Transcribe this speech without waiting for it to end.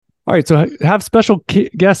All right, so have special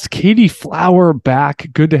guest Katie Flower back.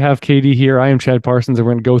 Good to have Katie here. I am Chad Parsons, and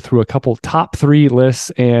we're going to go through a couple top three lists.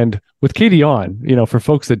 And with Katie on, for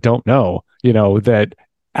folks that don't know, that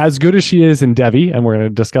as good as she is in Devi, and we're going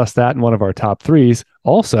to discuss that in one of our top threes,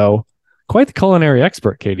 also quite the culinary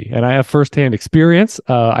expert, Katie. And I have firsthand experience.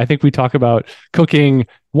 I think we talk about cooking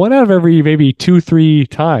one out of every maybe 2-3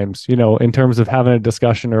 times, in terms of having a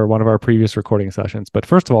discussion or one of our previous recording sessions. But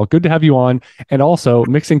first of all, good to have you on. And also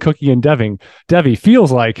mixing cooking and Devi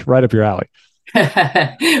feels like right up your alley.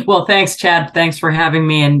 Well, thanks, Chad. Thanks for having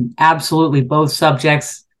me. And absolutely both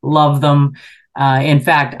subjects, love them. In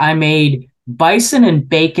fact, I made bison and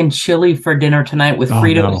bacon chili for dinner tonight with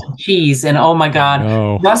Fritos and cheese. And oh my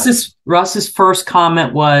God, Russ's first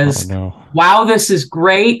comment was, wow, this is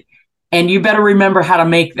great. And you better remember how to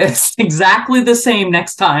make this exactly the same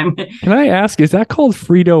next time. Can I ask, is that called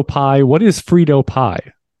Frito pie? What is Frito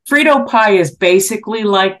pie? Frito pie is basically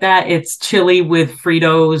like that. It's chili with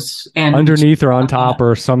Fritos and underneath or on top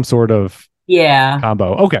or some sort of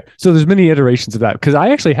combo. Okay. So there's many iterations of that, because I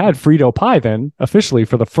actually had Frito pie then officially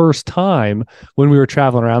for the first time when we were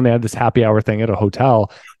traveling around. They had this happy hour thing at a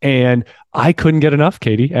hotel and I couldn't get enough,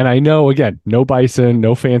 Katie. And I know, again, no bison,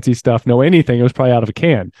 no fancy stuff, no anything. It was probably out of a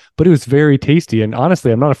can, but it was very tasty. And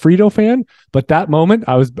honestly, I'm not a Frito fan, but that moment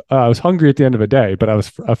I was hungry at the end of the day, but I was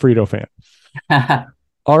a Frito fan.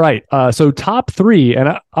 All right. So top three, and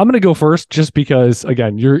I'm going to go first just because,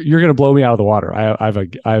 again, you're going to blow me out of the water. I have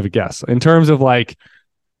a guess in terms of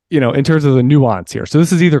in terms of the nuance here. So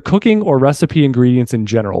this is either cooking or recipe ingredients in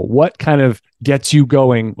general. What kind of gets you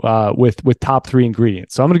going with top three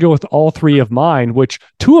ingredients? So I'm going to go with all three of mine, which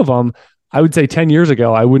two of them, I would say 10 years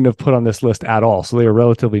ago, I wouldn't have put on this list at all. So they are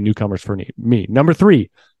relatively newcomers for me. Number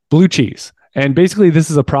three, blue cheese. And basically,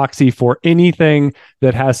 this is a proxy for anything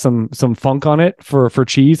that has some funk on it for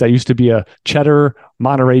cheese. I used to be a cheddar,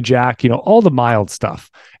 Monterey Jack, all the mild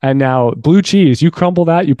stuff. And now blue cheese, you crumble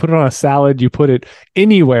that, you put it on a salad, you put it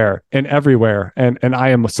anywhere and everywhere, and I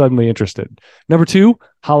am suddenly interested. Number two,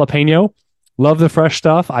 jalapeno. Love the fresh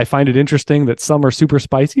stuff. I find it interesting that some are super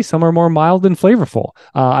spicy, some are more mild and flavorful.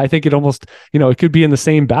 I think it almost, it could be in the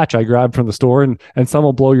same batch I grabbed from the store, and some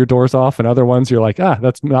will blow your doors off, and other ones you're like,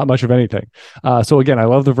 that's not much of anything. So again, I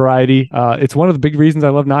love the variety. It's one of the big reasons I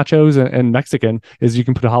love nachos and Mexican is you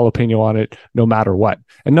can put a jalapeno on it no matter what.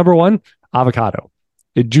 And number one, avocado.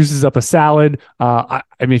 It juices up a salad. I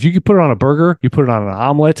mean, if you could put it on a burger, you put it on an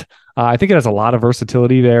omelet. I think it has a lot of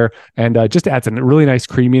versatility there, and just adds a really nice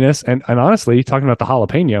creaminess. And honestly, talking about the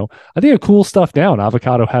jalapeno, I think it cools stuff down.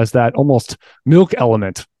 Avocado has that almost milk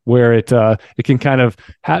element where it can kind of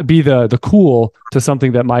be the cool to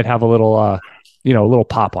something that might have a little little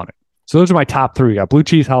pop on it. So those are my top three. We got blue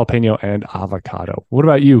cheese, jalapeno, and avocado. What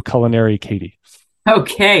about you, culinary Katie?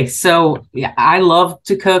 Okay, so I love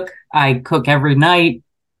to cook. I cook every night,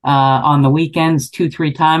 on the weekends,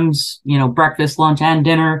 2-3 times, breakfast, lunch, and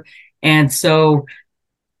dinner. And so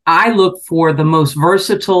I look for the most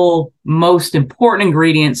versatile, most important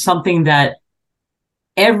ingredient, something that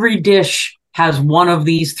every dish has one of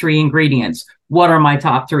these three ingredients. What are my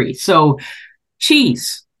top three? So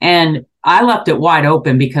cheese. And I left it wide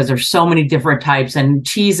open because there's so many different types, and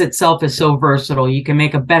cheese itself is so versatile. You can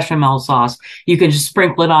make a bechamel sauce. You can just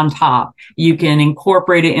sprinkle it on top. You can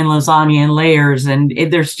incorporate it in lasagna in layers, and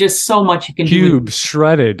there's just so much you can do. Cubes,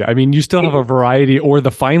 shredded. I mean, you still have a variety, or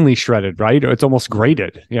the finely shredded, right? It's almost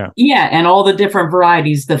grated. Yeah. Yeah, and all the different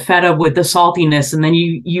varieties, the feta with the saltiness, and then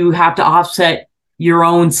you have to offset your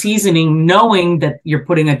own seasoning, knowing that you're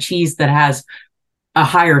putting a cheese that has a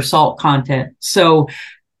higher salt content. So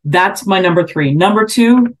that's my number three. Number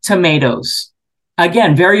two, tomatoes.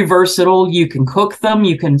 Again, very versatile. You can cook them.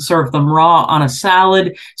 You can serve them raw on a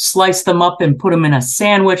salad, slice them up and put them in a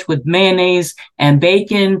sandwich with mayonnaise and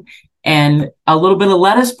bacon and a little bit of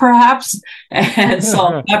lettuce, perhaps, and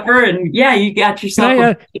salt and pepper. And you got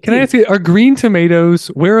yourself. Can I ask you, are green tomatoes,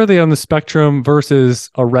 where are they on the spectrum versus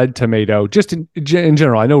a red tomato? Just in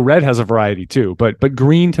general, I know red has a variety too, but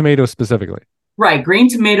green tomatoes specifically. Right. Green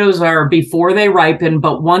tomatoes are before they ripen,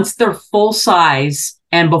 but once they're full size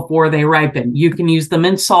and before they ripen, you can use them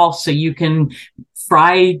in salsa. You can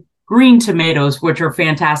fry green tomatoes, which are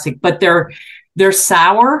fantastic, but they're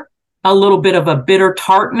sour, a little bit of a bitter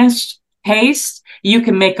tartness taste. You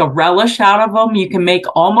can make a relish out of them. You can make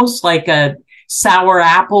almost like a sour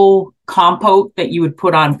apple compote that you would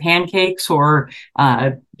put on pancakes or,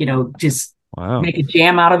 just make a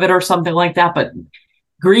jam out of it or something like that. But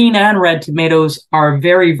green and red tomatoes are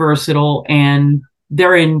very versatile, and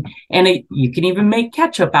you can even make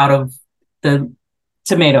ketchup out of the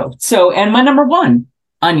tomato. So, and my number one,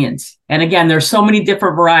 onions. And again, there's so many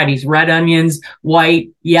different varieties: red onions, white,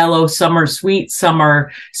 yellow. Some are sweet, some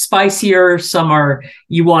are spicier, some are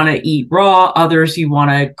you want to eat raw, others you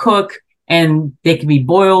want to cook, and they can be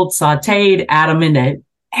boiled, sauteed, add them into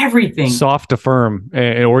everything. Soft to firm,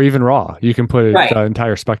 or even raw. You can put it the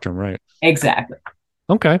entire spectrum, right? Exactly.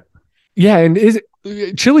 Okay. Yeah, and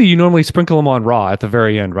chili, you normally sprinkle them on raw at the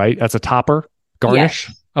very end, right? As a topper, garnish?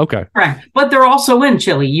 Yes. Okay. Correct. But they're also in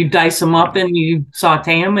chili. You dice them up and you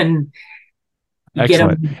saute them and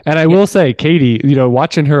excellent. And I will say, Katie,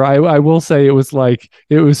 watching her, I will say it was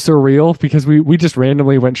surreal because we just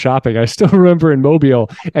randomly went shopping. I still remember in Mobile,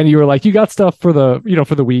 and you were like, you got stuff for the,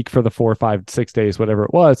 for the week, for the 4, 5, 6 days, whatever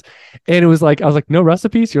it was. And it was like, I was like, no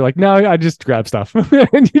recipes? You're like, no, I just grabbed stuff.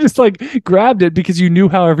 And you just grabbed it because you knew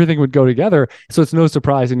how everything would go together. So it's no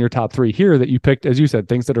surprise in your top 3 here that you picked, as you said,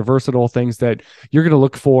 things that are versatile, things that you're going to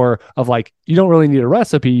look for of you don't really need a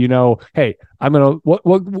recipe, hey, I'm going to,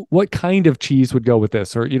 what kind of cheese would go with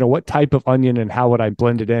this? Or, what type of onion and how would I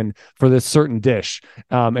blend it in for this certain dish?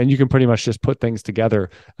 And you can pretty much just put things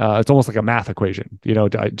together. It's almost like a math equation,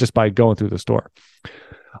 just by going through the store.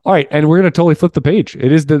 All right. And we're going to totally flip the page.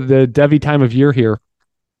 It is the Devy time of year here.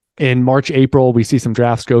 In March, April, we see some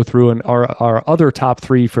drafts go through, and our other top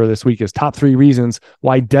 3 for this week is top 3 reasons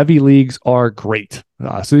why Devy leagues are great.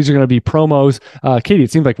 So these are going to be promos. Katie,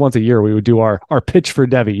 it seems like once a year we would do our pitch for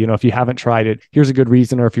Devy. If you haven't tried it, here's a good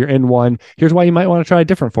reason, or if you're in one, here's why you might want to try a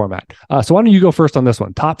different format. So why don't you go first on this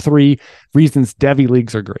one? Top 3 reasons Devy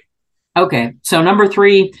leagues are great. Okay, so number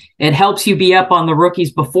 3, it helps you be up on the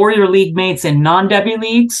rookies before your league mates in non-Devy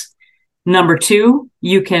leagues. Number 2,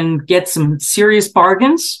 you can get some serious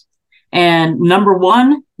bargains. And number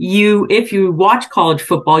 1, if you watch college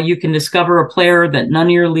football, you can discover a player that none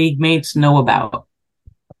of your league mates know about.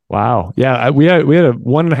 Wow. Yeah. We had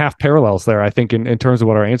 1.5 parallels there, I think, in terms of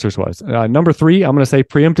what our answers was. Number 3, I'm going to say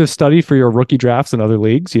preemptive study for your rookie drafts in other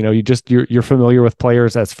leagues. You're familiar with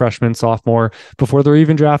players as freshman, sophomore, before they're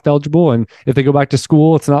even draft eligible. And if they go back to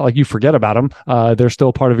school, it's not like you forget about them. They're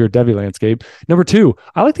still part of your Devy landscape. Number 2,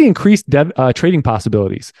 I like the increased trading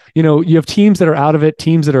possibilities. You have teams that are out of it,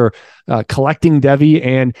 teams that are collecting Devy,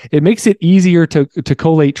 and it makes it easier to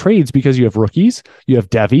collate trades because you have rookies, you have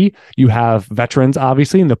Devy, you have veterans,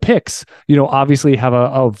 obviously, and the picks, obviously have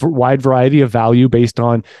a wide variety of value based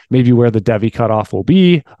on maybe where the Devy cutoff will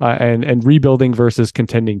be, and rebuilding versus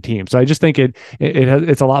contending teams. So I just think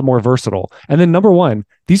it's a lot more versatile. And then number 1,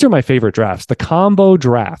 these are my favorite drafts, the combo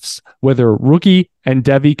drafts, whether rookie and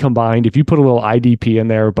Devy combined. If you put a little IDP in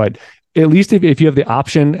there, but at least if you have the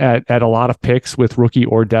option at a lot of picks with rookie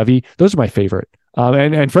or Devy, those are my favorite.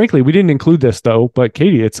 And frankly, we didn't include this though, but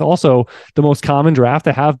Katie, it's also the most common draft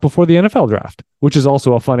to have before the NFL draft, which is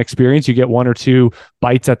also a fun experience. You get 1 or 2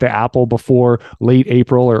 bites at the apple before late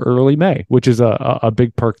April or early May, which is a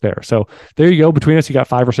big perk there. So there you go. Between us, you got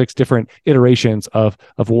 5 or 6 different iterations of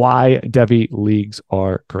why Devy leagues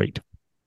are great.